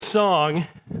song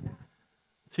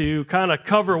to kind of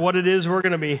cover what it is we're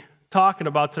going to be talking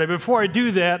about today. Before I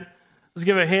do that, let's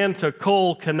give a hand to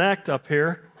Cole Connect up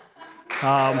here.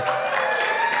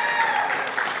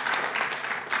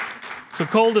 So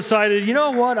Cole decided, you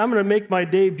know what, I'm going to make my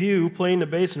debut playing the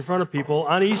bass in front of people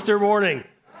on Easter morning.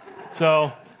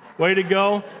 So, way to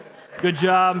go. Good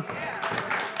job.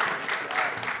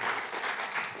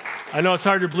 I know it's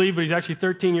hard to believe, but he's actually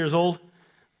 13 years old.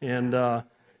 And so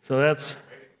that's...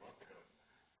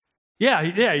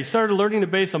 Yeah, he started learning the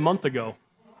bass a month ago.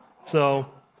 So,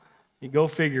 you go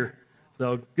figure.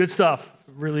 So, good stuff.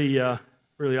 Really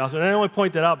awesome. And I only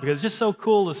point that out because it's just so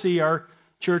cool to see our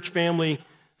church family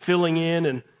filling in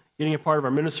and getting a part of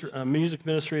our music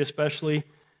ministry especially.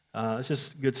 It's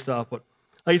just good stuff. But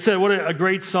like you said, what a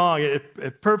great song.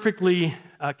 It perfectly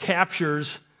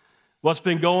captures what's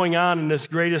been going on in this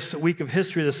greatest week of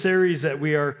history, the series that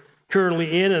we are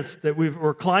currently in, that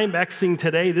we're climaxing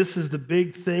today. This is the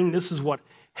big thing. This is what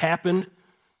happened,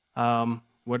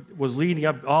 what was leading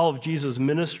up, all of Jesus'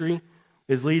 ministry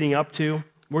is leading up to.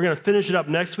 We're going to finish it up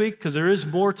next week because there is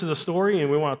more to the story, and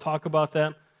we want to talk about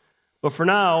that. But for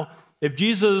now, if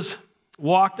Jesus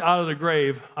walked out of the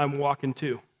grave, I'm walking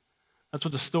too. That's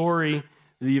what the story,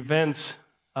 the events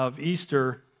of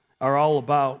Easter are all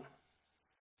about.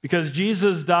 Because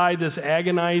Jesus died this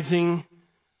agonizing,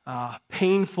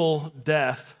 painful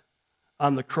death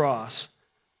on the cross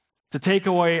to take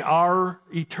away our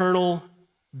eternal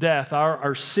death,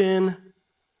 our sin,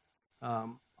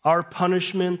 our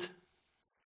punishment,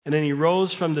 and then he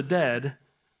rose from the dead.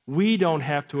 We don't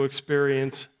have to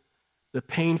experience the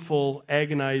painful,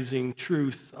 agonizing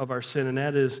truth of our sin, and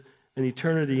that is an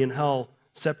eternity in hell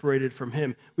separated from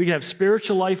him. We can have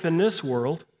spiritual life in this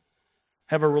world,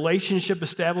 have a relationship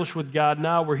established with God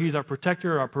now where he's our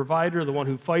protector, our provider, the one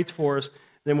who fights for us. And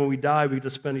then when we die, we get to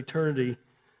spend eternity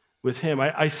with him.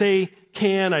 I say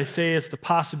it's the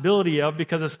possibility of,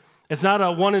 because it's not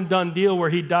a one-and-done deal where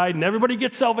he died and everybody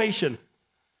gets salvation.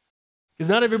 Because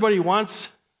not everybody wants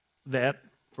that,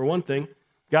 for one thing.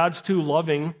 God's too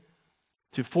loving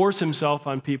to force himself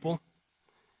on people.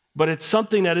 But it's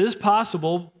something that is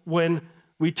possible when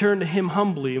we turn to him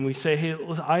humbly and we say, hey,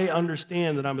 listen, I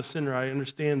understand that I'm a sinner. I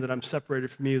understand that I'm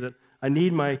separated from you, that I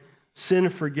need my sin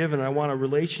forgiven. I want a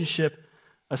relationship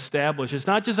established. It's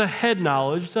not just a head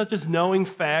knowledge. It's not just knowing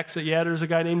facts that, yeah, there's a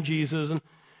guy named Jesus, and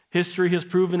history has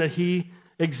proven that he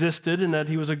existed and that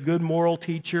he was a good moral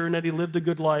teacher and that he lived a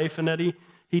good life and that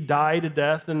he died a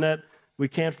death and that we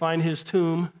can't find his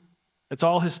tomb. It's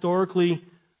all historically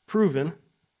proven.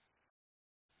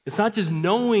 It's not just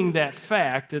knowing that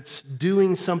fact, it's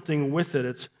doing something with it.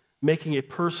 It's making a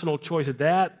personal choice.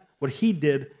 That, what he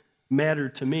did,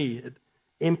 mattered to me. It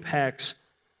impacts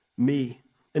me.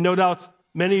 And no doubt,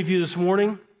 many of you this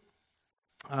morning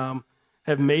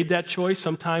have made that choice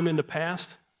sometime in the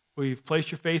past, where you've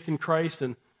placed your faith in Christ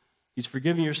and he's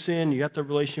forgiven your sin, you got the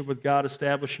relationship with God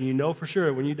established, and you know for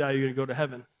sure when you die you're going to go to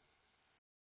heaven.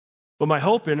 But my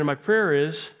hope and my prayer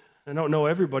is, I don't know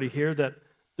everybody here, that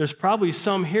there's probably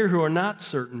some here who are not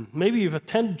certain. Maybe you've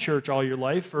attended church all your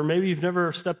life, or maybe you've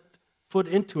never stepped foot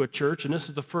into a church, and this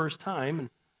is the first time, and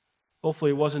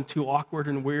hopefully it wasn't too awkward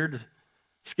and weird. The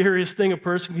scariest thing a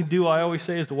person can do, I always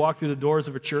say, is to walk through the doors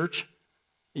of a church.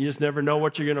 You just never know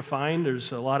what you're going to find.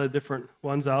 There's a lot of different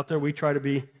ones out there. We try to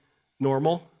be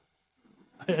normal.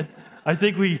 I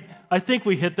think we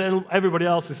hit that. Everybody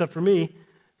else, except for me,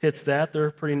 hits that.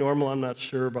 They're pretty normal. I'm not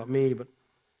sure about me, but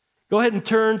go ahead and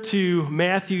turn to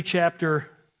Matthew chapter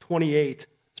 28.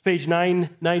 It's page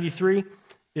 993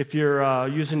 if you're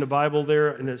using the Bible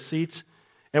there in the seats.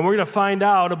 And we're going to find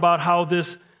out about how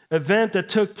this event that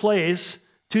took place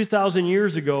 2,000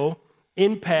 years ago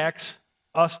impacts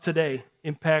us today,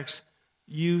 impacts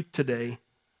you today.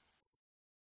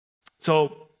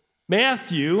 So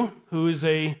Matthew, who is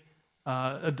a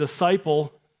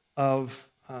disciple of...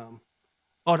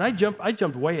 I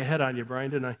jumped way ahead on you,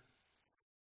 Brian, didn't I?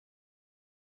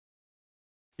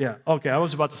 Yeah, okay, I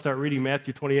was about to start reading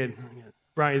Matthew 28.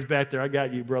 Brian's back there. I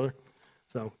got you, brother.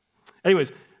 So,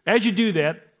 anyways, as you do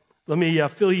that, let me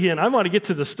fill you in. I want to get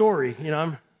to the story. I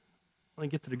want to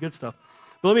get to the good stuff.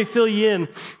 But let me fill you in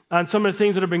on some of the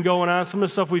things that have been going on, some of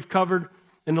the stuff we've covered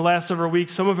in the last several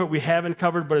weeks. Some of it we haven't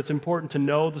covered, but it's important to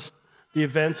know the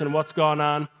events and what's gone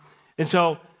on. And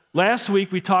so, last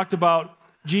week we talked about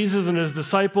Jesus and his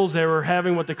disciples. They were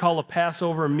having what they call a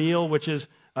Passover meal, which is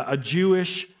a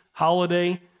Jewish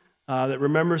holiday that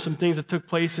remembers some things that took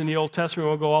place in the Old Testament.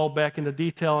 We'll go all back into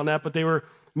detail on that, but they were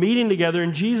meeting together,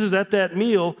 and Jesus at that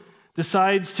meal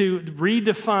decides to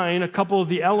redefine a couple of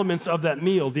the elements of that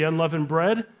meal, the unleavened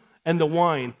bread and the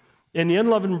wine. And the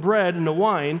unleavened bread and the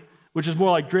wine which is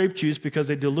more like grape juice because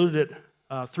they diluted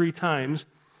it 3 times.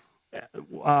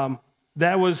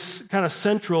 That was kind of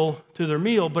central to their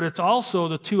meal, but it's also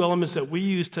the 2 elements that we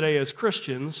use today as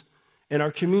Christians in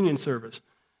our communion service.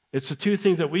 It's the 2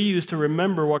 things that we use to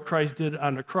remember what Christ did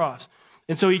on the cross.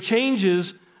 And so he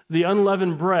changes the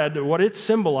unleavened bread, what it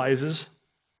symbolizes,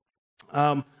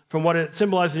 from what it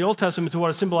symbolized in the Old Testament to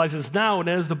what it symbolizes now, and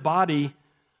that is the body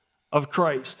of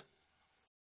Christ.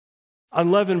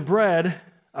 Unleavened bread,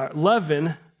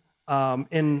 leaven,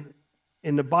 in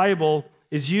the Bible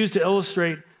is used to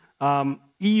illustrate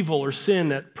evil or sin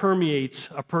that permeates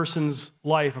a person's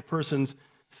life, a person's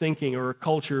thinking, or a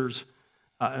culture.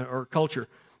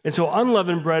 And so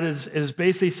unleavened bread is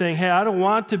basically saying, hey, I don't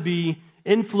want to be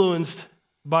influenced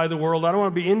by the world. I don't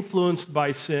want to be influenced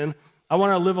by sin. I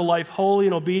want to live a life holy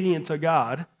and obedient to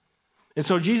God. And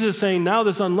so Jesus is saying now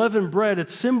this unleavened bread,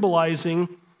 it's symbolizing,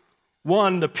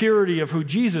 one, the purity of who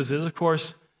Jesus is. Of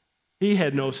course, he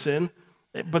had no sin.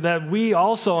 But that we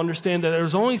also understand that it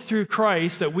was only through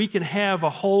Christ that we can have a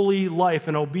holy life,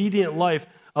 an obedient life,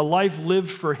 a life lived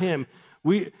for him.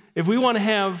 If we want to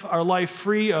have our life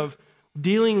free of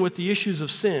dealing with the issues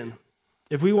of sin,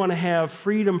 if we want to have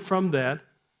freedom from that,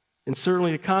 and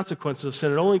certainly the consequences of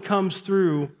sin, it only comes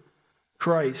through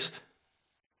Christ.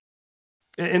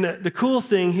 And the cool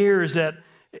thing here is that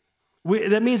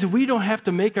that means that we don't have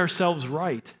to make ourselves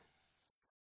right.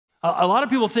 A lot of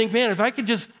people think, man, if I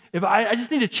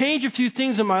just need to change a few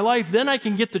things in my life, then I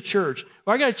can get to church.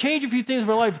 Or I got to change a few things in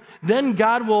my life, then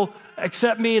God will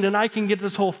accept me, and then I can get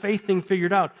this whole faith thing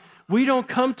figured out. We don't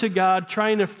come to God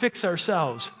trying to fix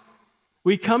ourselves.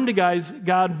 We come to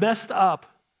God messed up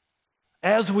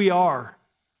as we are.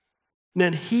 And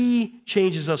then he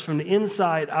changes us from the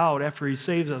inside out after he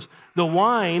saves us. The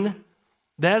wine,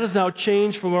 that is now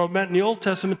changed from what it meant in the Old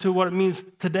Testament to what it means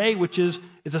today, which is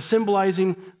a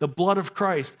symbolizing the blood of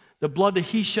Christ, the blood that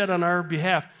he shed on our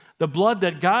behalf. The blood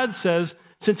that God says,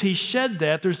 since he shed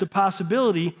that, there's the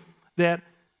possibility that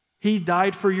he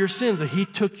died for your sins, that he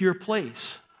took your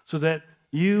place, so that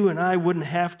you and I wouldn't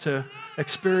have to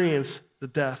experience the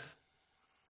death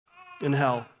in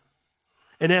hell.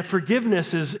 And that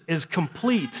forgiveness is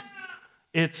complete.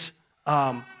 It's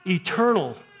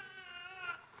eternal.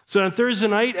 So on Thursday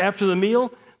night, after the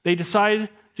meal, they decide,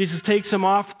 Jesus takes them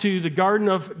off to the Garden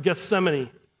of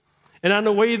Gethsemane. And on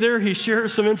the way there, he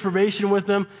shares some information with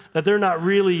them that they're not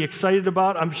really excited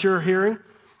about, I'm sure, hearing.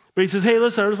 But he says, hey,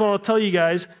 listen, I just want to tell you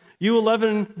guys, you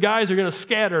 11 guys are going to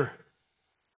scatter.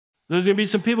 There's going to be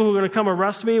some people who are going to come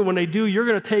arrest me, and when they do, you're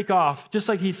going to take off, just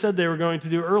like he said they were going to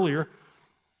do earlier.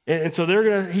 And so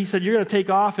he said, you're going to take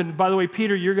off, and by the way,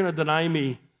 Peter, you're going to deny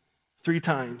me 3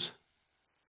 times.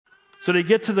 So they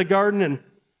get to the garden, and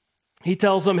he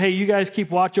tells them, hey, you guys keep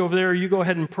watch over there, you go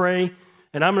ahead and pray,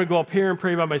 and I'm going to go up here and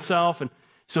pray by myself. And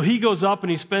so he goes up,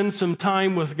 and he spends some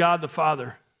time with God the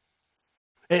Father.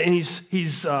 And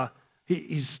he's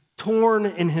torn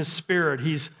in his spirit.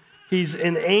 He's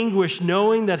in anguish,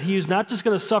 knowing that he's not just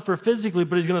going to suffer physically,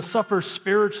 but he's going to suffer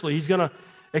spiritually. He's going to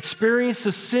experience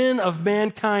the sin of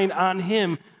mankind on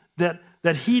him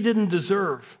that he didn't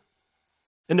deserve.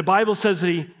 And the Bible says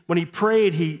that when he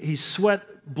prayed, he sweat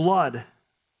blood.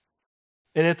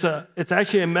 And it's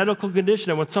actually a medical condition.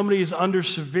 And when somebody is under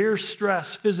severe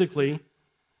stress physically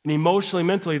and emotionally,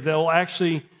 mentally, they'll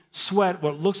actually sweat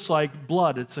what looks like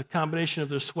blood. It's a combination of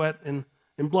their sweat and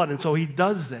blood. And so he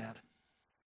does that.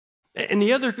 And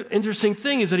the other interesting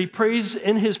thing is that he prays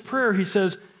in his prayer, he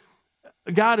says,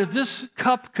 God, if this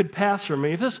cup could pass from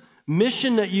me, if this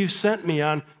mission that you sent me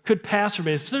on could pass from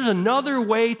me, if there's another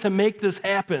way to make this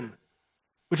happen,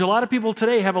 which a lot of people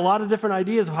today have a lot of different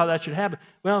ideas of how that should happen.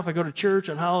 Well, if I go to church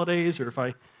on holidays, or if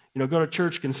I go to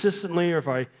church consistently, or if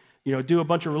I do a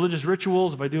bunch of religious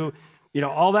rituals, if I do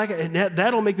all that, and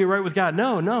that'll make me right with God.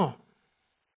 No.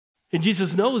 And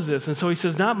Jesus knows this, and so he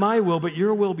says, not my will, but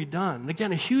your will be done. And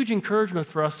again, a huge encouragement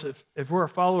for us if we're a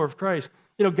follower of Christ.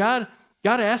 God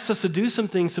asks us to do some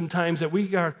things sometimes that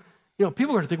we are, people are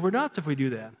going to think we're nuts if we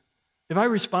do that. If I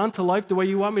respond to life the way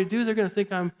you want me to do, they're going to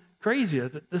think I'm crazy,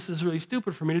 that this is really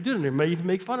stupid for me to do, and they may even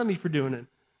make fun of me for doing it.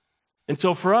 And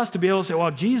so for us to be able to say,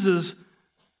 well, Jesus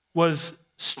was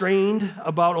strained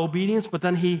about obedience, but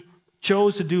then he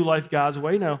chose to do life God's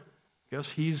way. Now, I guess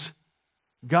he's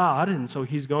God, and so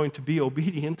he's going to be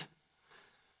obedient.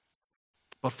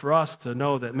 But for us to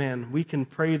know that, man, we can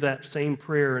pray that same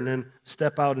prayer and then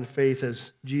step out in faith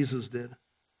as Jesus did.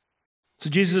 So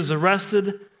Jesus is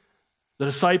arrested. The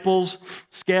disciples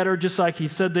scattered just like he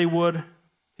said they would.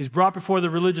 He's brought before the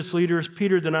religious leaders.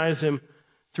 Peter denies him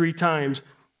 3 times.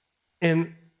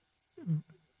 And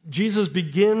Jesus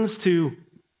begins to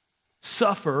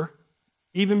suffer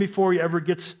even before he ever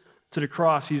gets to the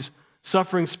cross. He's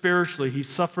suffering spiritually. He's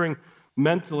suffering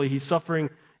mentally. He's suffering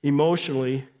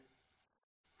emotionally.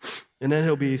 And then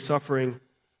he'll be suffering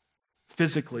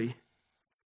physically.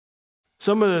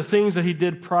 Some of the things that he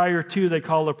did prior to, they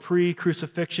call a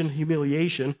pre-crucifixion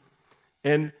humiliation.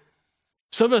 And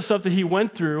some of the stuff that he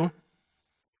went through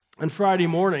on Friday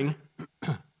morning,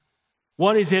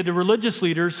 one is he had the religious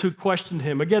leaders who questioned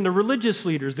him. Again, the religious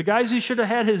leaders, the guys who should have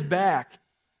had his back.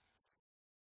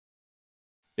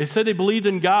 They said they believed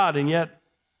in God, and yet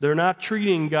they're not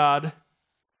treating God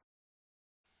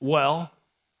well.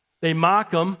 They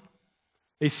mock him.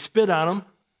 They spit on him.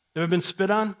 Ever been spit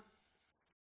on?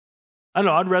 I don't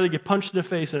know, I'd rather get punched in the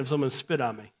face than have someone spit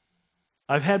on me.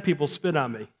 I've had people spit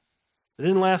on me. It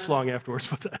didn't last long afterwards,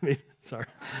 but sorry.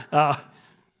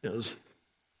 It was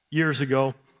years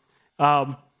ago.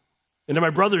 And then my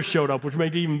brothers showed up, which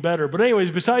made it even better. But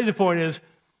anyways, besides the point is,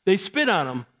 they spit on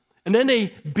him. And then they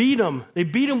beat him. They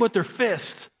beat him with their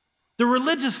fists. The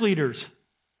religious leaders,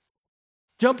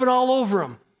 jumping all over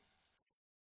him,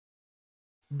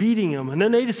 beating him. And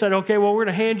then they decided, okay, well, we're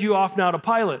going to hand you off now to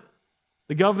Pilate,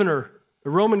 the governor, the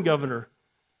Roman governor.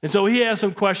 And so he has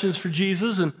some questions for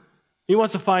Jesus, and he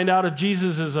wants to find out if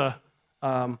Jesus is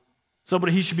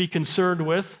somebody he should be concerned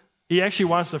with. He actually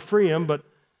wants to free him, but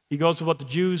he goes with what the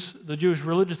Jewish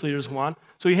religious leaders want.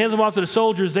 So he hands him off to the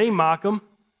soldiers. They mock him.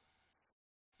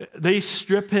 They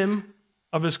strip him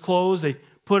of his clothes. They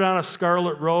put on a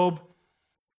scarlet robe.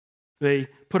 They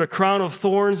put a crown of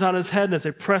thorns on his head, and as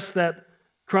they pressed that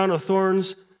crown of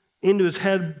thorns into his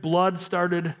head, blood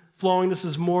started flowing. This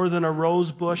is more than a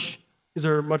rose bush. These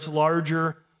are much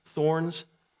larger thorns.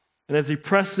 And as he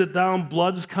presses it down,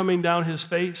 blood's coming down his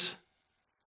face.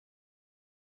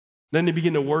 Then they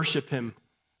begin to worship him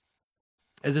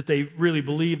as if they really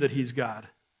believe that he's God,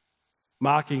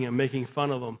 mocking him, making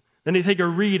fun of him. Then they take a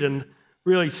reed and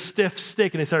really stiff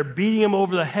stick, and they start beating him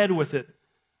over the head with it,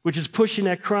 which is pushing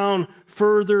that crown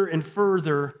further and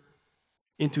further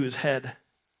into his head.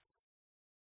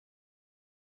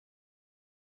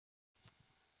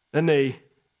 Then they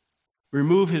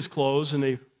remove his clothes and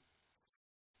they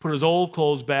put his old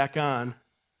clothes back on.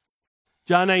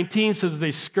 John 19 says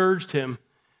they scourged him.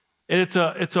 And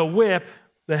it's a whip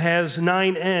that has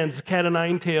 9 ends, a cat of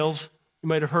 9 tails. You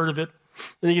might have heard of it.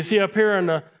 And you can see up here on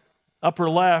the upper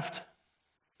left,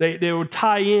 they would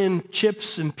tie in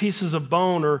chips and pieces of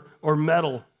bone or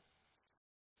metal.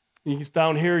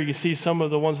 Down here, you can see some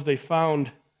of the ones that they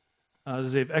found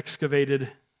as they've excavated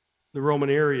the Roman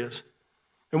areas.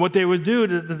 And what they would do,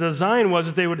 the design was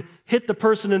that they would hit the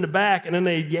person in the back, and then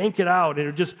they'd yank it out, and it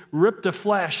would just rip the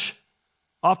flesh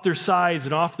off their sides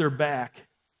and off their back.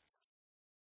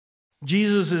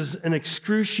 Jesus is an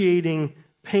excruciating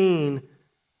pain,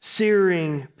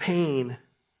 searing pain,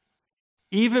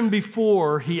 even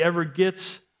before he ever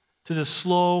gets to the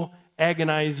slow,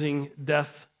 agonizing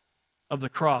death of the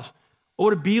cross. What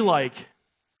would it be like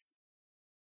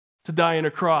to die on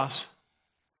a cross?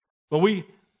 Well,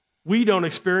 we don't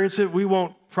experience it. We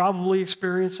won't probably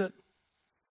experience it.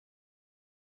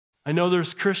 I know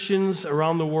there's Christians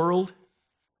around the world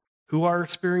who are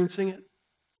experiencing it.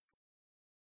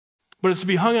 But it's to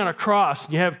be hung on a cross.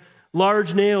 You have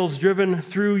large nails driven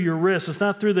through your wrists. It's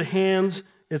not through the hands.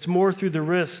 It's more through the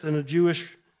wrist. In the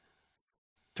Jewish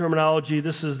terminology,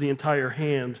 this is the entire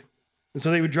hand. And so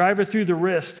they would drive it through the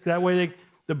wrist. That way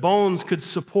the bones could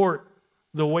support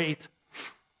the weight.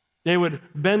 They would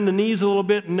bend the knees a little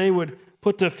bit, and they would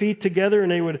put the feet together,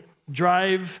 and they would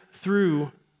drive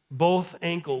through both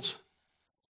ankles.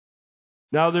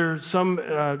 Now there's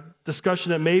some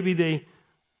discussion that maybe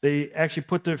they actually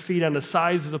put their feet on the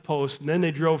sides of the post, and then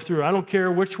they drove through. I don't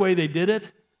care which way they did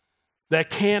it.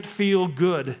 That can't feel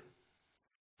good.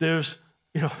 There's,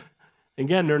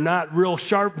 again, they're not real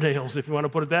sharp nails, if you want to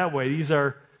put it that way.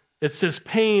 It's just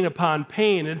pain upon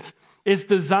pain. It's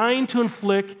designed to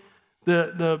inflict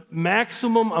the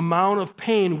maximum amount of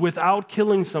pain without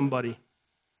killing somebody.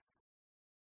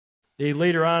 They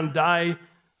later on die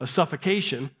of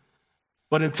suffocation,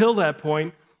 but until that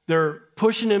point, they're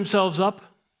pushing themselves up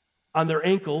on their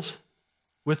ankles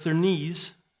with their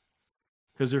knees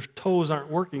because their toes aren't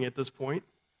working at this point.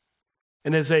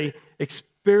 And as they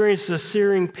experience the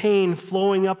searing pain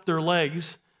flowing up their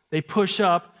legs, they push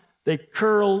up, they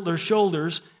curl their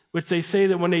shoulders, which they say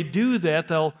that when they do that,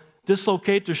 they'll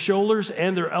dislocate their shoulders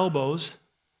and their elbows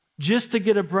just to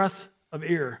get a breath of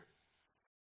air.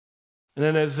 And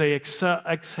then as they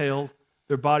exhale,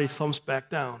 their body slumps back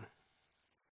down.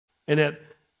 And at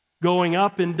going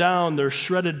up and down, their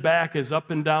shredded back is up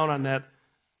and down on that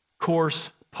coarse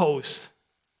post.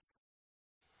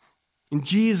 And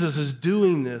Jesus is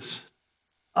doing this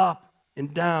up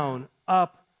and down,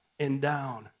 and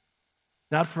down.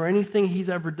 Not for anything he's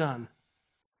ever done,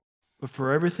 but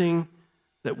for everything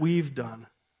that we've done.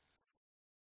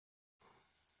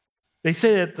 They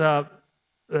say that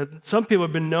some people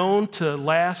have been known to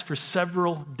last for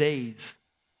several days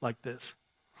like this.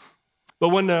 But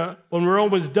when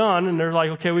Rome was done, and they're like,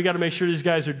 okay, we got to make sure these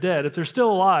guys are dead. If they're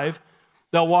still alive,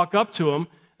 they'll walk up to them,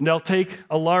 and they'll take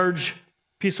a large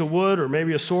piece of wood or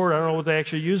maybe a sword. I don't know what they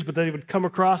actually used, but they would come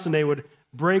across and they would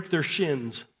break their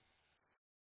shins.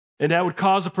 And that would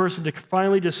cause a person to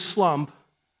finally just slump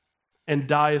and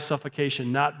die of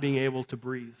suffocation, not being able to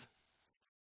breathe.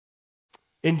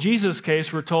 In Jesus'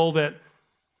 case, we're told that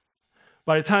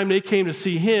by the time they came to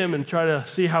see him and try to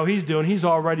see how he's doing, he's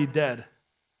already dead.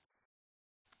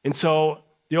 And so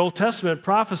the Old Testament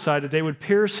prophesied that they would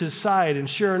pierce his side, and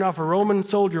sure enough, a Roman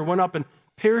soldier went up and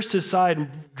pierced his side and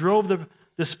drove the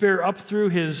spear up through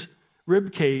his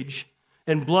rib cage,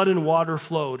 and blood and water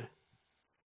flowed.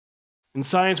 And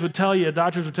science would tell you,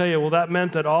 doctors would tell you, well, that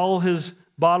meant that all his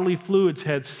bodily fluids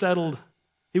had settled.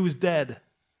 He was dead.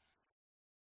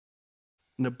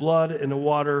 And the blood and the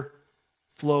water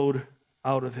flowed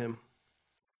out of him.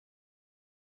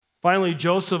 Finally,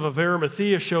 Joseph of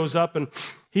Arimathea shows up, and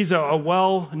he's a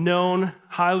well-known,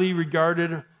 highly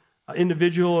regarded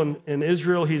individual in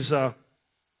Israel. He's in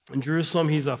Jerusalem.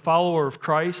 He's a follower of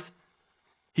Christ.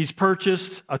 He's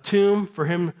purchased a tomb for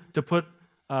him to put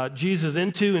Jesus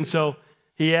into, and so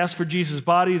he asks for Jesus'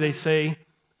 body. They say,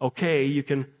 okay, you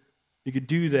can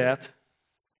do that.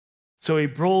 So he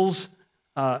rolls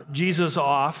Jesus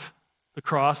off the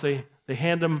cross. They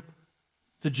hand him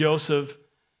to Joseph.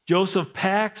 Joseph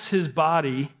packs his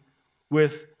body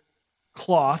with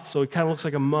cloth, so he kind of looks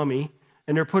like a mummy,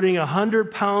 and they're putting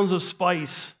 100 pounds of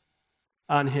spice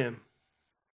on him.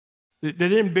 They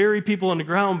didn't bury people in the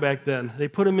ground back then. They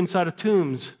put them inside of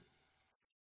tombs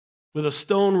with a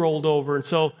stone rolled over, and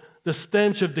so the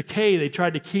stench of decay, they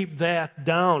tried to keep that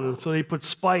down, and so they put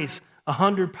spice,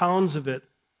 100 pounds of it.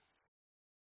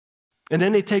 And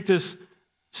then they take this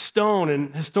stone,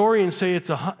 and historians say it's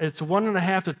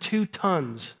 1.5 to 2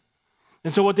 tons.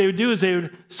 And so what they would do is they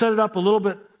would set it up a little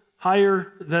bit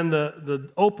higher than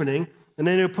the opening, and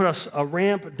then they would put a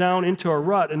ramp down into a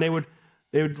rut, and they would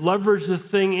leverage the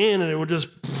thing in, and it would just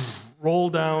roll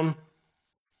down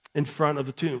in front of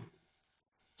the tomb.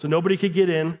 So nobody could get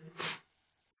in,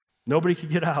 nobody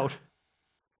could get out.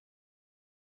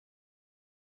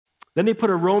 Then they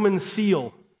put a Roman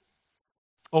seal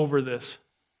over this.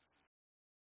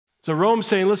 So Rome's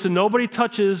saying, listen, nobody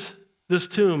touches this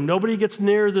tomb. Nobody gets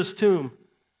near this tomb.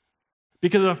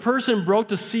 Because if a person broke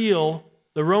the seal,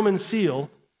 the Roman seal,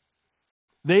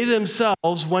 they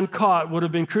themselves, when caught, would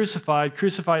have been crucified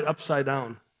upside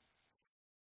down.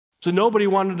 So nobody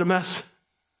wanted to mess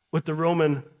with the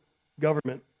Roman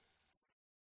government.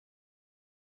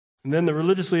 And then the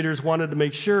religious leaders wanted to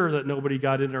make sure that nobody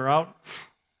got in or out.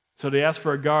 So they asked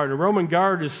for a guard. A Roman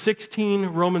guard is 16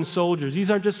 Roman soldiers.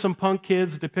 These aren't just some punk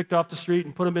kids that they picked off the street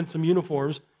and put them in some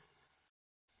uniforms.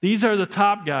 These are the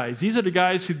top guys. These are the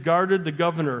guys who guarded the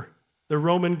governor, the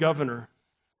Roman governor.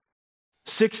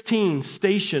 16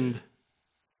 stationed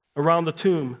around the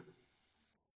tomb.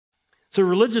 So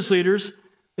religious leaders,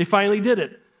 they finally did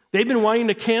it. They've been wanting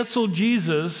to cancel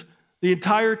Jesus the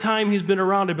entire time he's been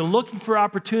around. They've been looking for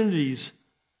opportunities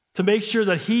to make sure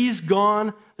that he's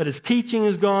gone, that his teaching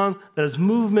is gone, that his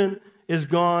movement is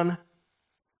gone.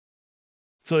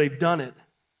 So they've done it.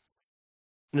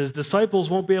 And his disciples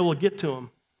won't be able to get to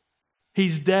him.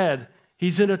 He's dead.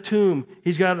 He's in a tomb.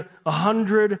 He's got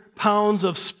 100 pounds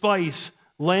of spice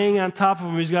laying on top of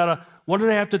him. He's got a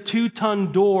 1.5 to 2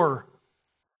 ton door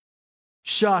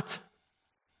shut.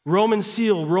 Roman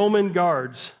seal, Roman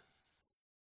guards.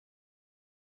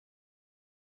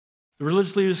 The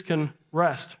religious leaders can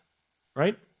rest,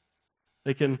 right?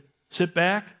 They can sit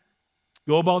back,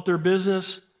 go about their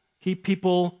business, keep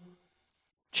people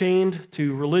chained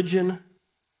to religion.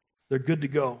 They're good to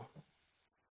go.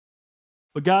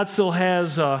 But God still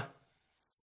has a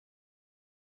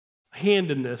hand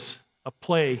in this, a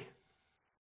play.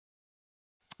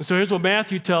 And so here's what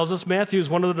Matthew tells us. Matthew is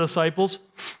one of the disciples.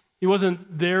 He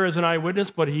wasn't there as an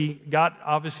eyewitness, but he got,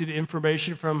 obviously, the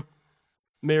information from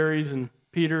Mary's and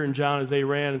Peter and John as they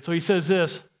ran. And so he says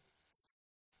this,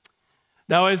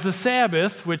 now as the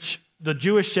Sabbath, which the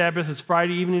Jewish Sabbath is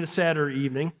Friday evening to Saturday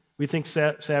evening. We think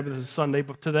Sabbath is Sunday,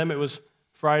 but to them it was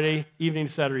Friday evening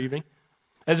to Saturday evening.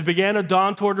 As it began to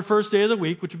dawn toward the first day of the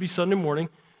week, which would be Sunday morning,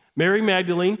 Mary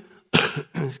Magdalene,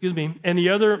 and the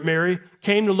other Mary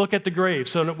came to look at the grave.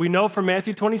 So we know from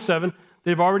Matthew 27,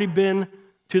 they've already been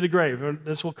to the grave.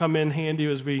 This will come in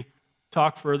handy as we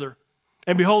talk further.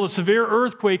 And behold, a severe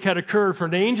earthquake had occurred, for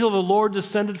an angel of the Lord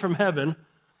descended from heaven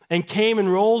and came and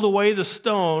rolled away the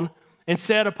stone and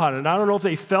sat upon it. And I don't know if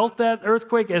they felt that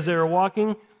earthquake as they were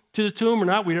walking to the tomb or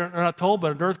not. We're not told,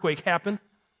 but an earthquake happened.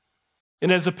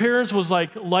 And his appearance was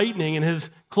like lightning, and his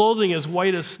clothing as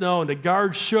white as snow. And the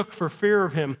guards shook for fear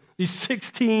of him. These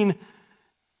 16,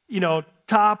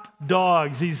 top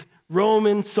dogs, these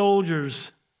Roman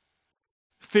soldiers,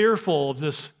 fearful of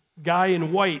this guy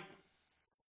in white,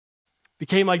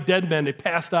 became like dead men. They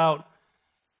passed out.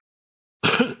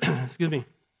 Excuse me.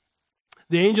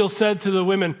 The angel said to the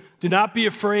women, "Do not be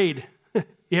afraid."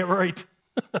 Yeah, right.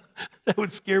 That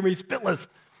would scare me spitless.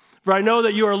 "For I know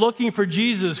that you are looking for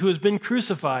Jesus who has been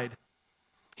crucified.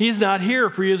 He is not here,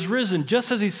 for he is risen,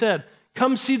 just as he said.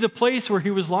 Come see the place where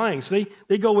he was lying." So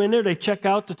they go in there, they check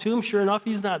out the tomb. Sure enough,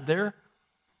 he's not there.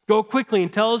 "Go quickly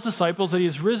and tell his disciples that he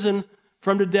is risen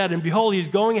from the dead. And behold, he is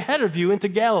going ahead of you into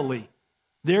Galilee.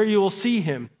 There you will see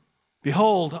him.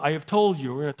 Behold, I have told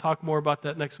you." We're going to talk more about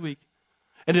that next week.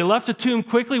 And they left the tomb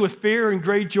quickly with fear and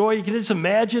great joy. You can just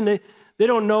imagine they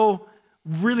don't know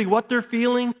really what they're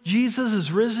feeling. Jesus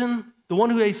is risen, the one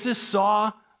who they just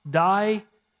saw die,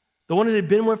 the one that they'd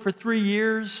been with for 3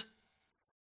 years.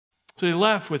 So they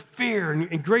left with fear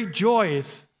and great joy.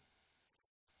 It's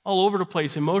all over the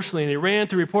place emotionally. And they ran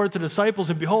to report to the disciples,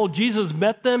 and behold, Jesus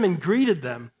met them and greeted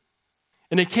them.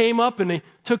 And they came up and they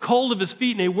took hold of his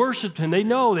feet and they worshiped him.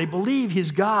 They believe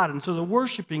he's God, and so they're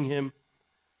worshiping him.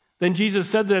 Then Jesus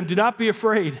said to them, "Do not be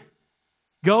afraid.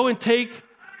 Go and take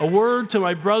a word to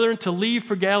my brethren to leave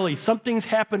for Galilee. Something's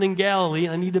happened in Galilee,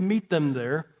 and I need to meet them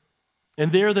there,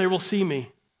 and there they will see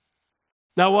me."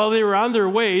 Now, while they were on their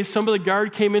way, some of the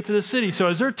guard came into the city. So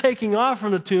as they're taking off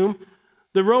from the tomb,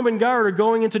 the Roman guard are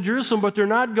going into Jerusalem, but they're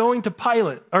not going to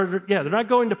Pilate. They're not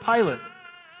going to Pilate.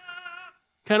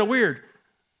 Kind of weird.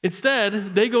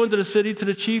 Instead, they go into the city to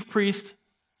the chief priest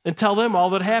and tell them all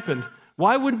that happened.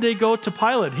 Why wouldn't they go to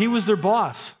Pilate? He was their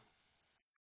boss.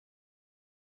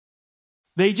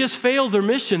 They just failed their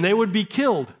mission. They would be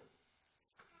killed.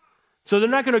 So they're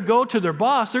not going to go to their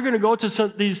boss. They're going to go to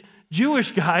these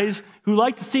Jewish guys who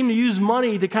like to seem to use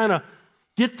money to kind of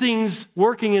get things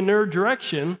working in their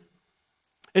direction.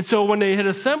 And so when they had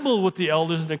assembled with the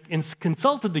elders and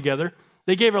consulted together,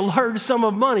 they gave a large sum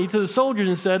of money to the soldiers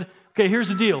and said, "Okay, here's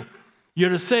the deal. You're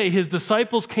to say his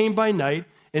disciples came by night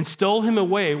and stole him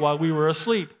away while we were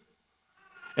asleep.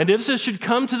 And if this should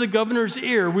come to the governor's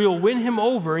ear, we will win him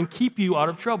over and keep you out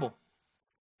of trouble."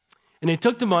 And they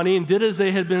took the money and did as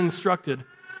they had been instructed.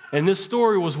 And this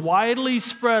story was widely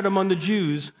spread among the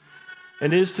Jews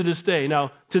and is to this day.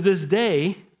 Now, to this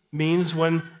day means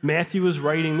when Matthew was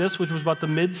writing this, which was about the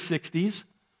mid-60s.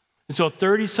 And so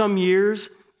 30-some years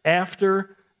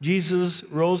after Jesus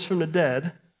rose from the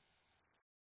dead,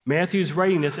 Matthew's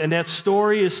writing this, and that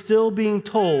story is still being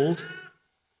told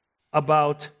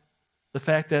about the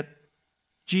fact that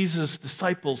Jesus'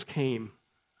 disciples came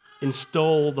and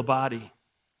stole the body.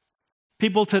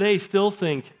 People today still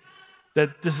think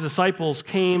that the disciples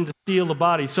came to steal the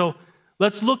body. So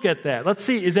let's look at that. Let's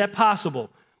see, is that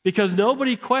possible? Because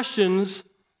nobody questions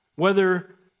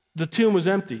whether the tomb was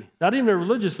empty, not even the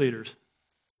religious leaders.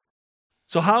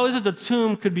 So how is it the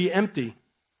tomb could be empty?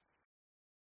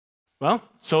 Well,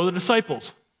 so the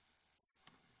disciples.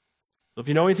 So if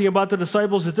you know anything about the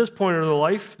disciples at this point in their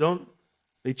life,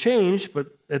 they change, but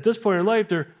at this point in life,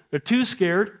 they're too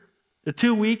scared, they're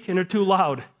too weak, and they're too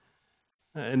loud.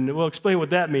 And we'll explain what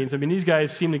that means. I mean, these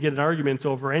guys seem to get in arguments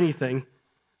over anything,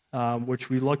 which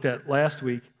we looked at last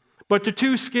week. But they're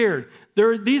too scared.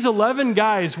 There are these 11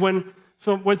 guys, when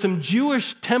some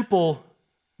Jewish temple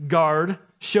guard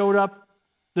showed up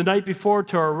the night before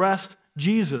to arrest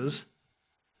Jesus,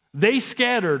 they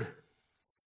scattered.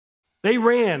 They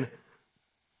ran.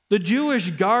 The Jewish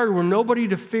guard were nobody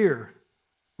to fear.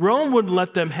 Rome wouldn't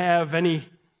let them have any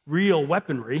real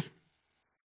weaponry.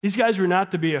 These guys were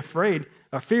not to be afraid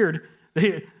or feared.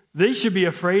 They should be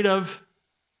afraid of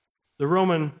the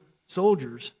Roman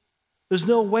soldiers. There's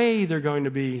no way they're going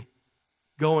to be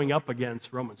going up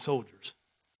against Roman soldiers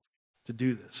to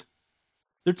do this.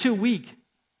 They're too weak.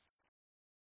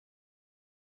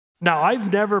 Now,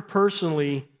 I've never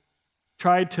personally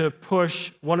tried to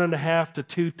push 1.5 to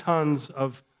 2 tons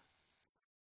of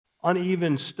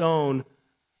uneven stone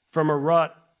from a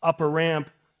rut up a ramp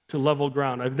to level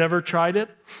ground. I've never tried it.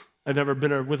 I've never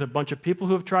been with a bunch of people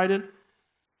who have tried it.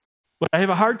 But I have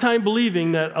a hard time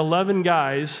believing that 11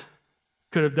 guys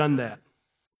could have done that.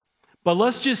 But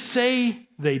let's just say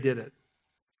they did it.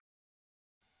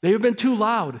 They have been too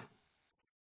loud.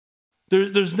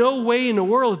 There's no way in the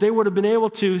world that they would have been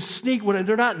able to sneak.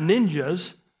 They're not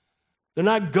ninjas. They're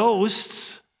not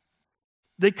ghosts.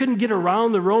 they couldn't get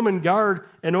around the Roman guard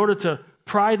in order to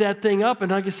pry that thing up.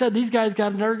 And like I said, these guys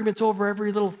got in arguments over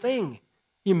every little thing. Can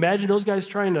you imagine those guys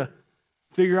trying to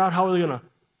figure out how they're going to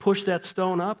push that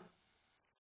stone up?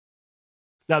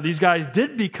 Now, these guys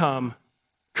did become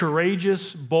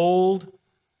courageous, bold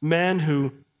men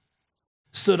who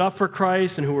stood up for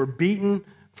Christ and who were beaten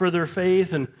for their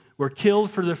faith and were killed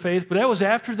for their faith. But that was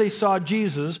after they saw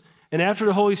Jesus and after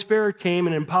the Holy Spirit came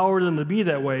and empowered them to be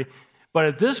that way. But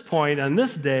at this point, on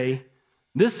this day,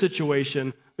 this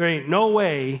situation, there ain't no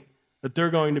way that they're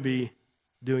going to be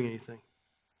doing anything.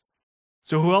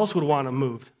 So who else would want them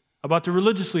moved? How about the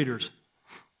religious leaders?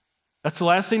 That's the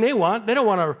last thing they want. They don't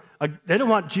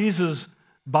want Jesus'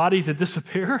 body to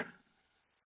disappear,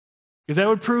 because that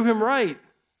would prove him right.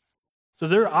 So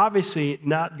they're obviously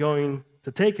not going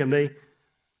to take him. They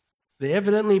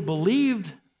evidently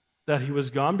believed that he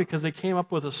was gone because they came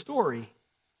up with a story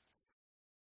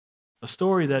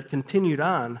that continued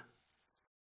on.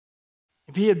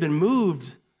 If he had been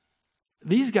moved,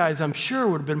 these guys, I'm sure,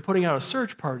 would have been putting out a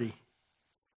search party.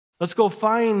 Let's go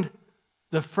find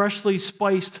the freshly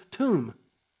spiced tomb.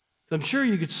 I'm sure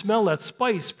you could smell that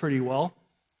spice pretty well.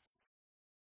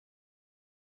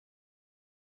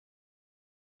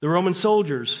 The Roman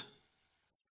soldiers,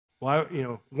 why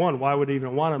would they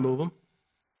even want to move them?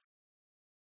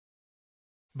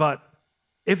 But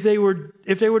if they were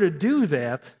to do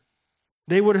that,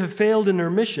 they would have failed in their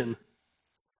mission.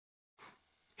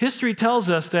 History tells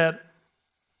us that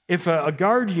if a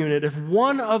guard unit, if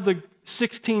one of the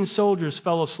 16 soldiers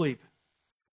fell asleep,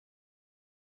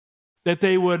 that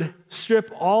they would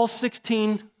strip all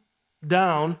 16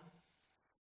 down,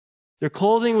 their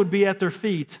clothing would be at their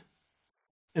feet,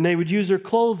 and they would use their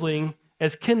clothing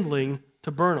as kindling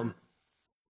to burn them.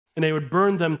 And they would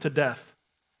burn them to death.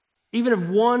 Even if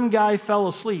one guy fell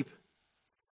asleep,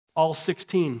 all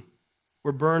 16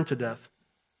 were burned to death.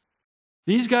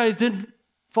 These guys didn't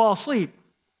fall asleep.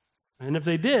 And if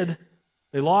they did,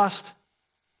 they lost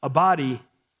a body.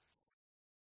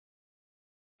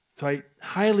 So I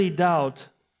highly doubt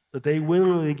that they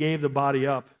willingly gave the body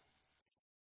up.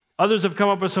 Others have come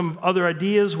up with some other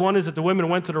ideas. One is that the women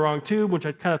went to the wrong tomb, which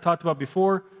I kind of talked about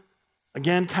before.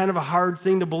 Again, kind of a hard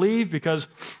thing to believe, because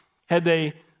had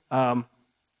they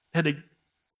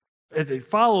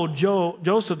followed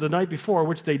Joseph the night before,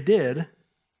 which they did,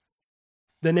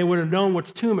 then they would have known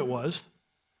which tomb it was.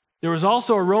 There was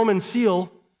also a Roman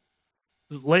seal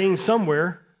laying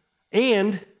somewhere,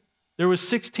 and there was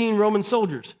 16 Roman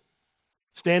soldiers.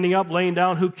 Standing up, laying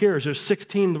down, who cares? There's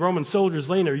 16 Roman soldiers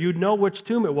laying there. You'd know which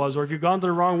tomb it was, or if you've gone to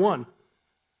the wrong one.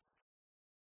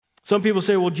 Some people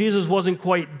say, well, Jesus wasn't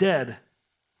quite dead.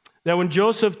 That when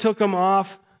Joseph took him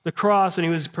off the cross and he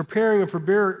was preparing him for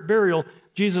burial,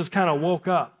 Jesus kind of woke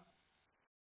up.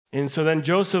 And so then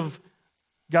Joseph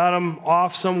got him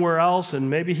off somewhere else, and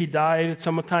maybe he died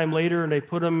sometime later, and they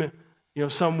put him,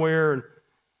 somewhere. And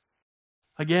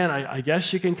again, I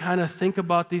guess you can kind of think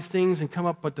about these things and come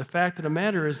up, but the fact of the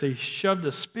matter is they shoved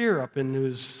a spear up into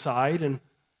his side, and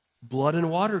blood and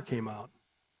water came out.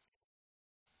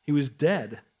 He was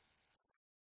dead.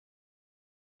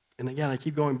 And again, I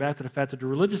keep going back to the fact that the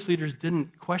religious leaders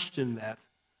didn't question that.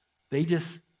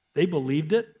 They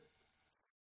believed it.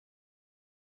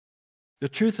 The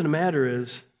truth of the matter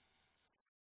is,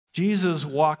 Jesus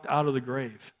walked out of the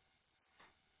grave,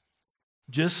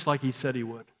 just like he said he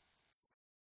would.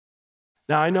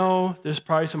 Now, I know there's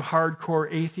probably some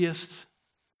hardcore atheists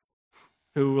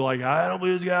who are like, I don't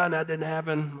believe there's God, and that didn't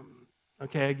happen.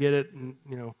 Okay, I get it. And,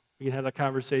 we can have that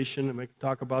conversation, and we can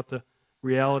talk about the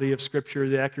reality of Scripture,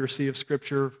 the accuracy of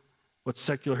Scripture, what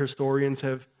secular historians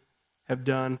have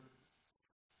done.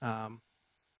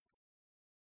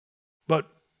 But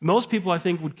most people, I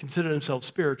think, would consider themselves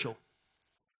spiritual.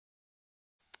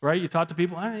 Right? You talk to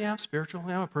people, I'm spiritual.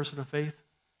 I'm a person of faith.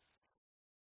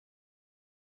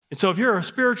 And so if you're a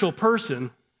spiritual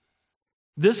person,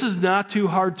 this is not too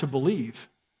hard to believe,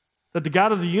 that the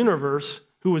God of the universe,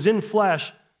 who was in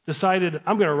flesh, decided,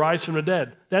 I'm going to rise from the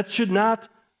dead. That should not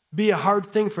be a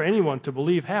hard thing for anyone to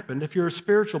believe happened if you're a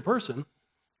spiritual person.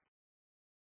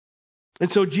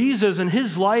 And so Jesus, in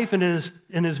his life and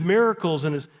in his miracles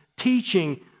and his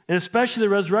teaching, and especially the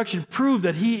resurrection, proved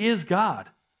that he is God.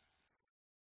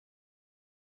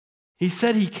 He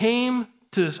said he came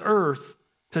to this earth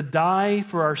to die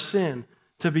for our sin,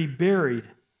 to be buried,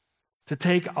 to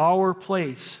take our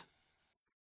place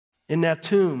in that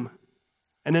tomb,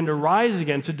 and then to rise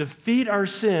again, to defeat our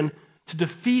sin, to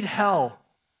defeat hell,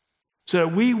 so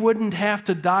that we wouldn't have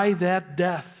to die that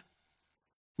death.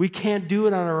 We can't do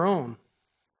it on our own.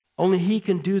 Only he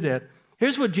can do that.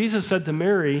 Here's what Jesus said to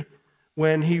Mary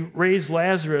when he raised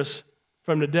Lazarus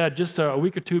from the dead just a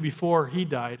week or two before he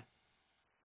died.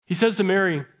 He says to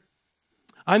Mary,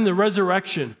 I'm the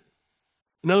resurrection.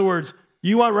 In other words,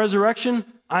 you want resurrection?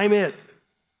 I'm it.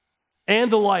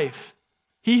 And the life.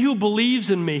 He who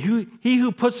believes in me, he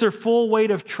who puts their full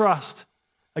weight of trust.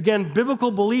 Again,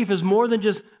 biblical belief is more than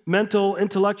just mental,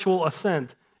 intellectual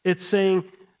assent. It's saying,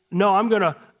 no, I'm going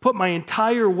to put my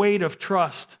entire weight of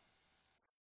trust.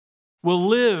 Will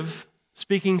live,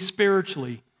 speaking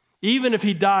spiritually, even if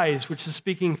he dies, which is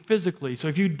speaking physically. So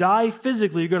if you die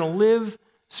physically, you're going to live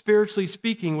spiritually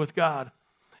speaking with God.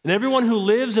 And everyone who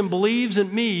lives and believes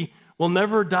in me will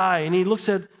never die. And he looks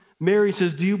at Mary and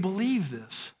says, do you believe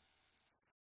this?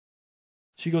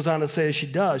 She goes on to say she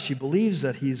does. She believes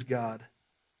that he's God,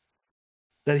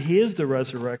 that he is the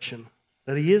resurrection,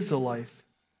 that he is the life.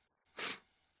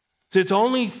 So it's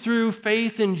only through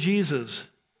faith in Jesus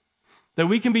that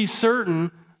we can be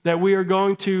certain that we are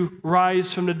going to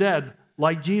rise from the dead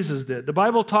like Jesus did. The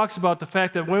Bible talks about the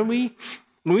fact that when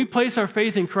we place our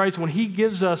faith in Christ, when he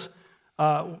gives us,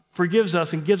 forgives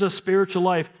us and gives us spiritual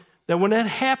life, that when that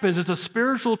happens, it's a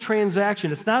spiritual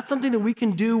transaction. It's not something that we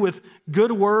can do with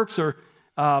good works or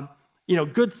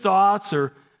good thoughts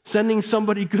or sending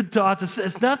somebody good thoughts.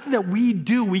 It's nothing that we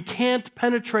do. We can't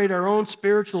penetrate our own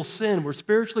spiritual sin. We're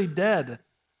spiritually dead.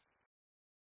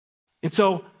 And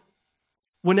so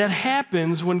when that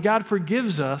happens, when God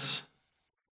forgives us,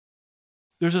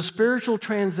 there's a spiritual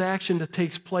transaction that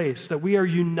takes place, that we are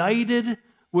united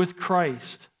with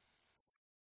Christ.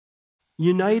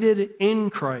 United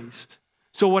in Christ.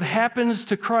 So what happens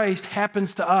to Christ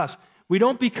happens to us. We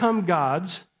don't become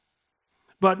gods,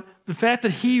 but the fact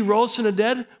that he rose from the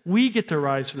dead, we get to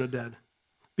rise from the dead.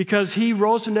 Because he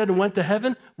rose from the dead and went to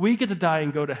heaven, we get to die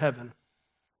and go to heaven.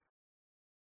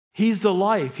 He's the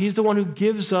life. He's the one who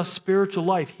gives us spiritual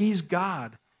life. He's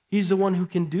God. He's the one who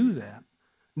can do that.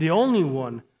 The only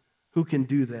one who can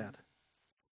do that.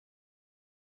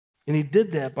 And he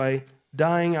did that by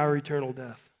dying our eternal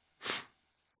death.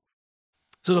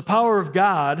 So the power of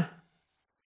God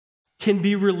can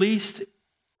be released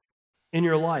in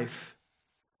your life.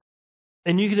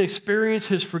 And you can experience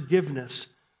his forgiveness.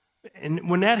 And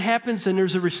when that happens, then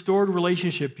there's a restored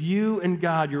relationship. You and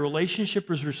God, your relationship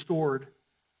is restored.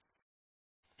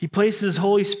 He places his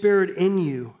Holy Spirit in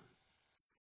you.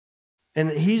 And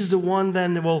he's the one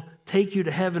then that will take you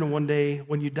to heaven one day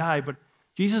when you die. But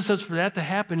Jesus says for that to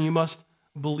happen, you must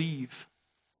believe.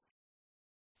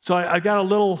 So I've got a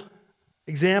little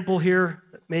example here,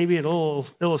 maybe a little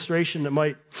illustration that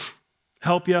might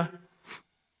help you.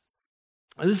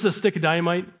 This is a stick of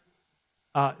dynamite.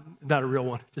 Not a real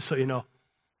one, just so you know.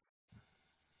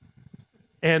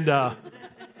 And, got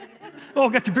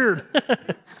your beard.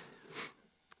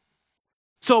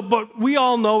 But we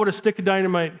all know what a stick of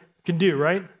dynamite can do,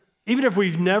 right? Even if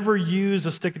we've never used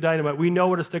a stick of dynamite, we know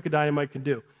what a stick of dynamite can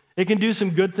do. It can do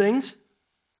some good things.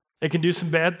 It can do some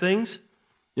bad things.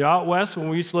 Out west, when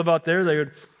we used to live out there, they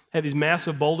would have these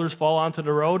massive boulders fall onto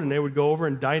the road, and they would go over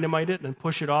and dynamite it and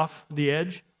push it off the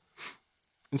edge.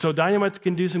 And so dynamite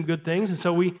can do some good things. And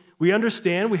so we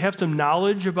understand, we have some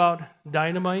knowledge about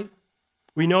dynamite.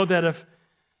 We know that if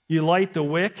you light the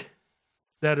wick,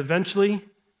 that eventually, kind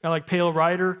of like Pale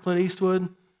Rider, Clint Eastwood,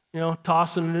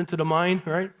 tossing it into the mine,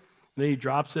 right? And then he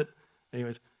drops it.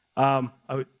 Anyways, I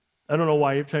don't know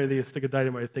why every time you stick a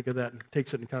dynamite, I think of that, and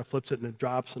takes it and kind of flips it and it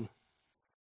drops. And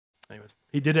anyways,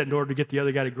 he did it in order to get the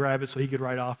other guy to grab it so he could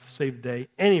ride off, save the day.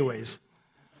 Anyways,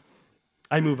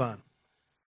 I move on.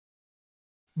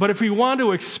 But if we want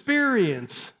to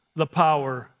experience the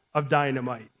power of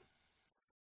dynamite,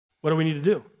 what do we need to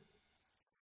do?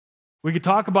 We could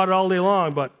talk about it all day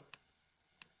long, but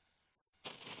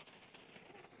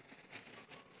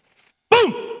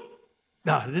boom!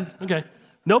 No, it didn't. Okay.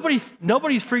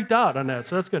 Nobody's freaked out on that,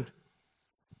 so that's good.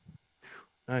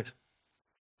 Nice.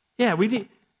 Yeah, we need.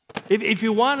 If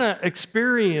you want to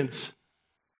experience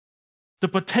the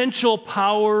potential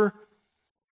power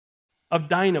of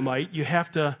dynamite, you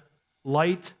have to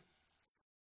light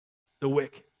the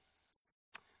wick.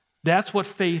 That's what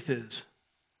faith is.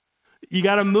 You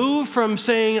got to move from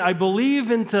saying, I believe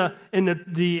in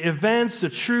the events, the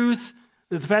truth,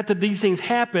 the fact that these things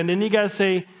happen, and you got to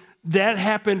say, that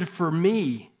happened for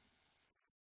me,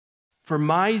 for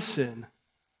my sin,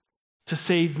 to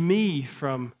save me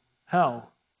from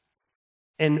hell.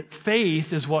 And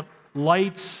faith is what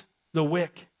lights the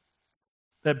wick,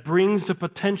 that brings the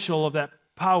potential of that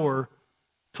power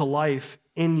to life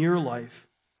in your life.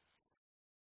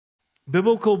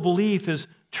 Biblical belief is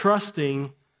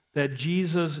trusting that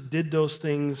Jesus did those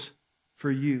things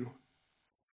for you.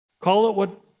 Call it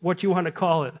what you want to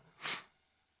call it.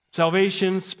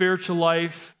 Salvation, spiritual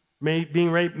life,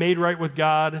 being made right with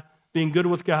God, being good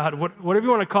with God, whatever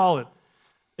you want to call it.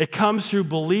 It comes through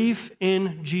belief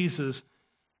in Jesus,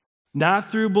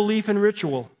 not through belief in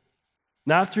ritual,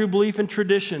 not through belief in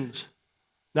traditions,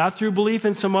 not through belief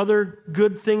in some other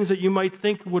good things that you might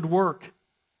think would work.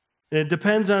 And it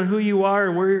depends on who you are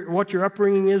and what your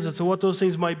upbringing is as to what those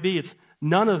things might be. It's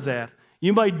none of that.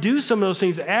 You might do some of those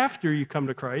things after you come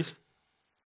to Christ,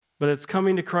 but it's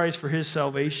coming to Christ for his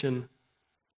salvation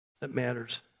that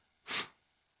matters.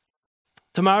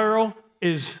 Tomorrow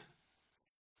is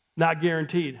not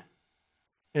guaranteed.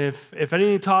 And if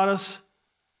anything taught us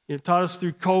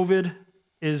through COVID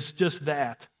is just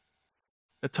that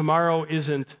tomorrow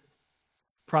isn't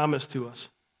promised to us.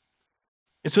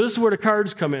 And so this is where the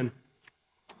cards come in.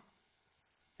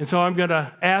 And so I'm going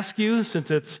to ask you, since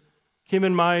it's Kim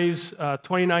and Mai's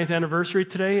 29th anniversary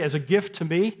today, as a gift to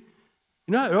me.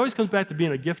 You know, it always comes back to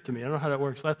being a gift to me. I don't know how that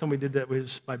works. Last time we did that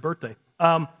was my birthday.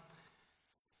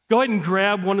 Go ahead and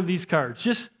grab one of these cards.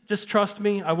 Just trust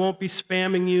me. I won't be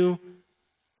spamming you.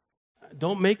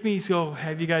 Don't make me go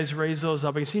have you guys raise those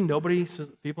up. I can see nobody, so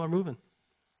people are moving.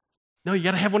 No, you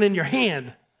got to have one in your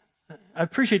hand. I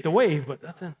appreciate the wave, but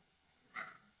that's it.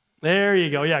 There you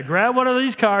go. Yeah, grab one of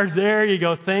these cards. There you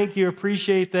go. Thank you.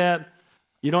 Appreciate that.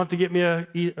 You don't have to get me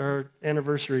an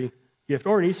anniversary gift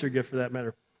or an Easter gift for that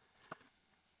matter.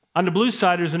 On the blue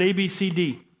side, there's an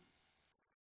ABCD.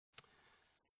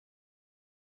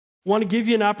 Want to give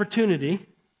you an opportunity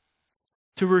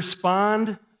to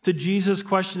respond to Jesus'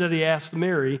 question that he asked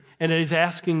Mary and that he's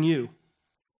asking you.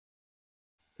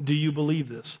 Do you believe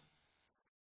this?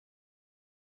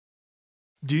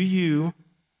 Do you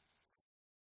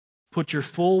put your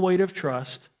full weight of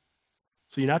trust,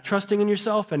 so you're not trusting in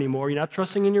yourself anymore, you're not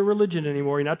trusting in your religion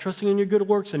anymore, you're not trusting in your good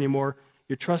works anymore,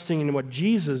 you're trusting in what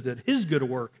Jesus did, his good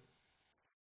work,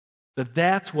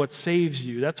 that's what saves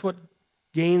you, that's what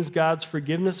gains God's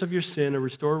forgiveness of your sin, a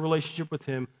restored relationship with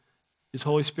him, his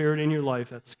Holy Spirit in your life,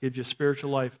 that gives you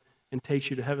spiritual life and takes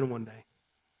you to heaven one day.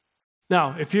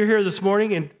 Now, if you're here this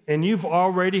morning and you've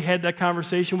already had that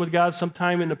conversation with God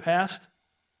sometime in the past,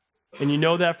 and you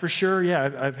know that for sure, yeah,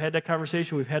 I've had that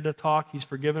conversation, we've had that talk, he's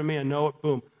forgiven me, I know it,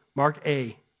 boom, mark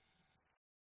A.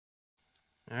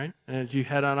 All right, and as you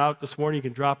head on out this morning, you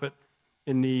can drop it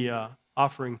in the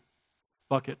offering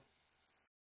bucket.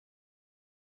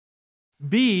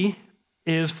 B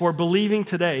is for believing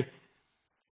today.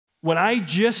 When I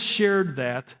just shared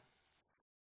that,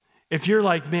 if you're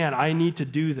like, man, I need to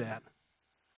do that,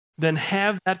 then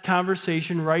have that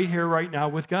conversation right here, right now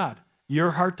with God.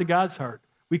 Your heart to God's heart.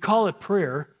 We call it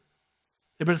prayer,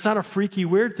 but it's not a freaky,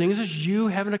 weird thing. It's just you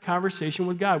having a conversation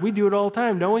with God. We do it all the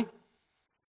time, don't we?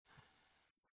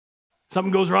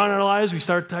 Something goes wrong in our lives, we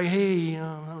start talking, hey,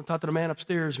 I'm going to talk to the man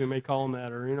upstairs, we may call him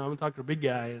that, or, I'm going to talk to the big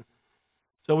guy.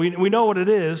 So we know what it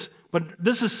is, but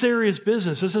this is serious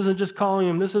business. This isn't just calling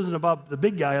him, this isn't about the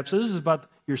big guy upstairs, this is about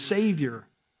your Savior.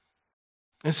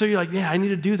 And so you're like, yeah, I need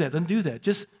to do that. Then do that.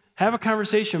 Just have a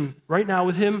conversation right now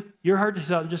with him, your heart to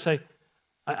self, and just say,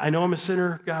 I know I'm a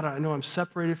sinner, God, I know I'm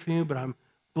separated from you, but I'm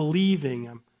believing,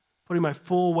 I'm putting my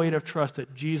full weight of trust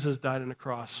that Jesus died on the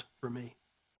cross for me.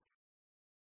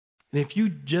 And if you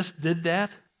just did that,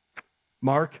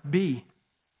 mark B,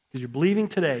 because you're believing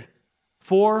today.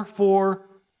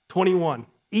 4/4/21,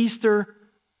 Easter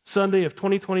Sunday of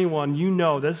 2021, you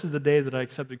know this is the day that I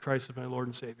accepted Christ as my Lord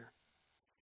and Savior.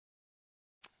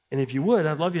 And if you would,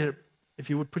 I'd love you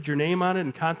if you would put your name on it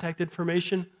and contact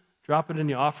information, drop it in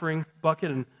the offering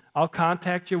bucket, and I'll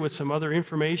contact you with some other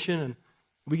information, and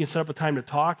we can set up a time to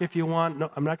talk if you want. No,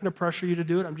 I'm not going to pressure you to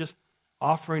do it. I'm just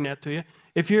offering that to you.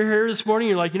 If you're here this morning,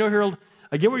 you're like, Harold,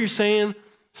 I get what you're saying,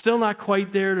 still not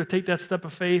quite there to take that step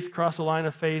of faith, cross the line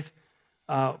of faith,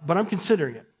 but I'm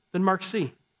considering it. Then mark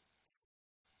C.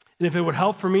 And if it would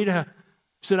help for me to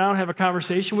sit down and have a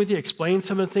conversation with you, explain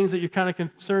some of the things that you're kind of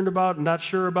concerned about and not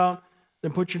sure about,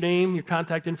 then put your name, your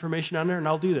contact information on there, and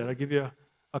I'll do that. I'll give you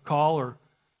a call or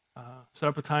set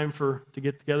up a time to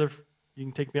get together. You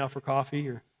can take me out for coffee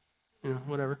or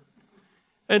whatever.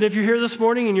 And if you're here this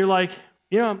morning and you're like,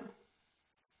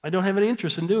 I don't have any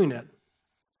interest in doing that,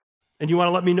 and you want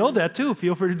to let me know that too,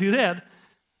 feel free to do that.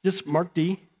 Just mark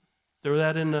D, throw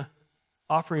that in the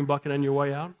offering bucket on your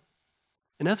way out,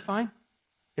 and that's fine.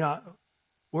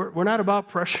 We're not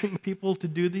about pressuring people to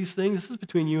do these things. This is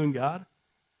between you and God.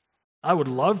 I would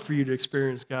love for you to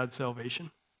experience God's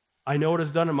salvation. I know what it's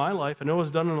done in my life. I know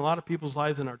it's done in a lot of people's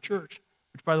lives in our church,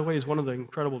 which, by the way, is one of the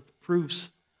incredible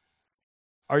proofs,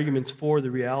 arguments for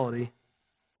the reality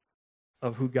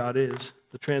of who God is,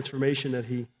 the transformation that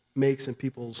he makes in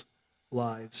people's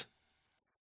lives.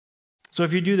 So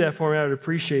if you do that for me, I would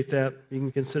appreciate that. You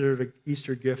can consider it an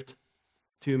Easter gift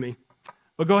to me.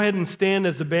 But go ahead and stand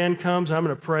as the band comes. I'm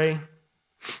going to pray,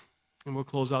 and we'll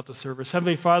close out the service.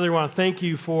 Heavenly Father, I want to thank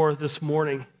you for this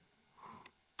morning.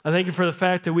 I thank you for the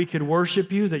fact that we could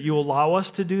worship you, that you allow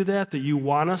us to do that you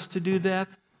want us to do that.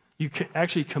 You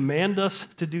actually command us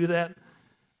to do that.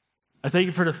 I thank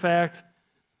you for the fact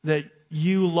that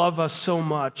you love us so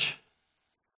much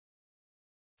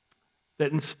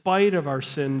that in spite of our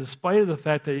sin, in spite of the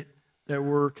fact that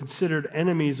we're considered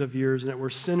enemies of yours and that we're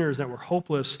sinners, that we're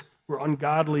hopeless, we're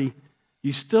ungodly,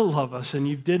 you still love us and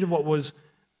you did what was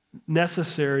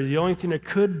necessary, the only thing that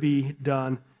could be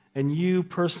done, and you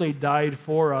personally died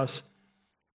for us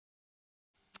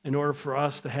in order for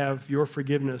us to have your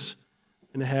forgiveness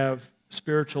and to have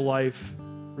spiritual life,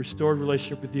 restored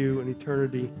relationship with you, and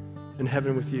eternity in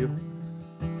heaven with you.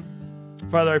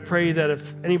 Father, I pray that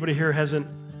if anybody here hasn't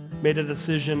made a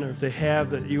decision, or if they have,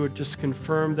 that you would just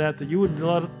confirm that you would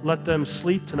let them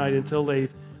sleep tonight until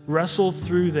they've wrestled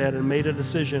through that and made a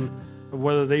decision of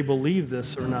whether they believe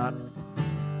this or not.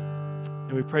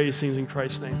 And we pray these things in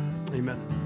Christ's name. Amen.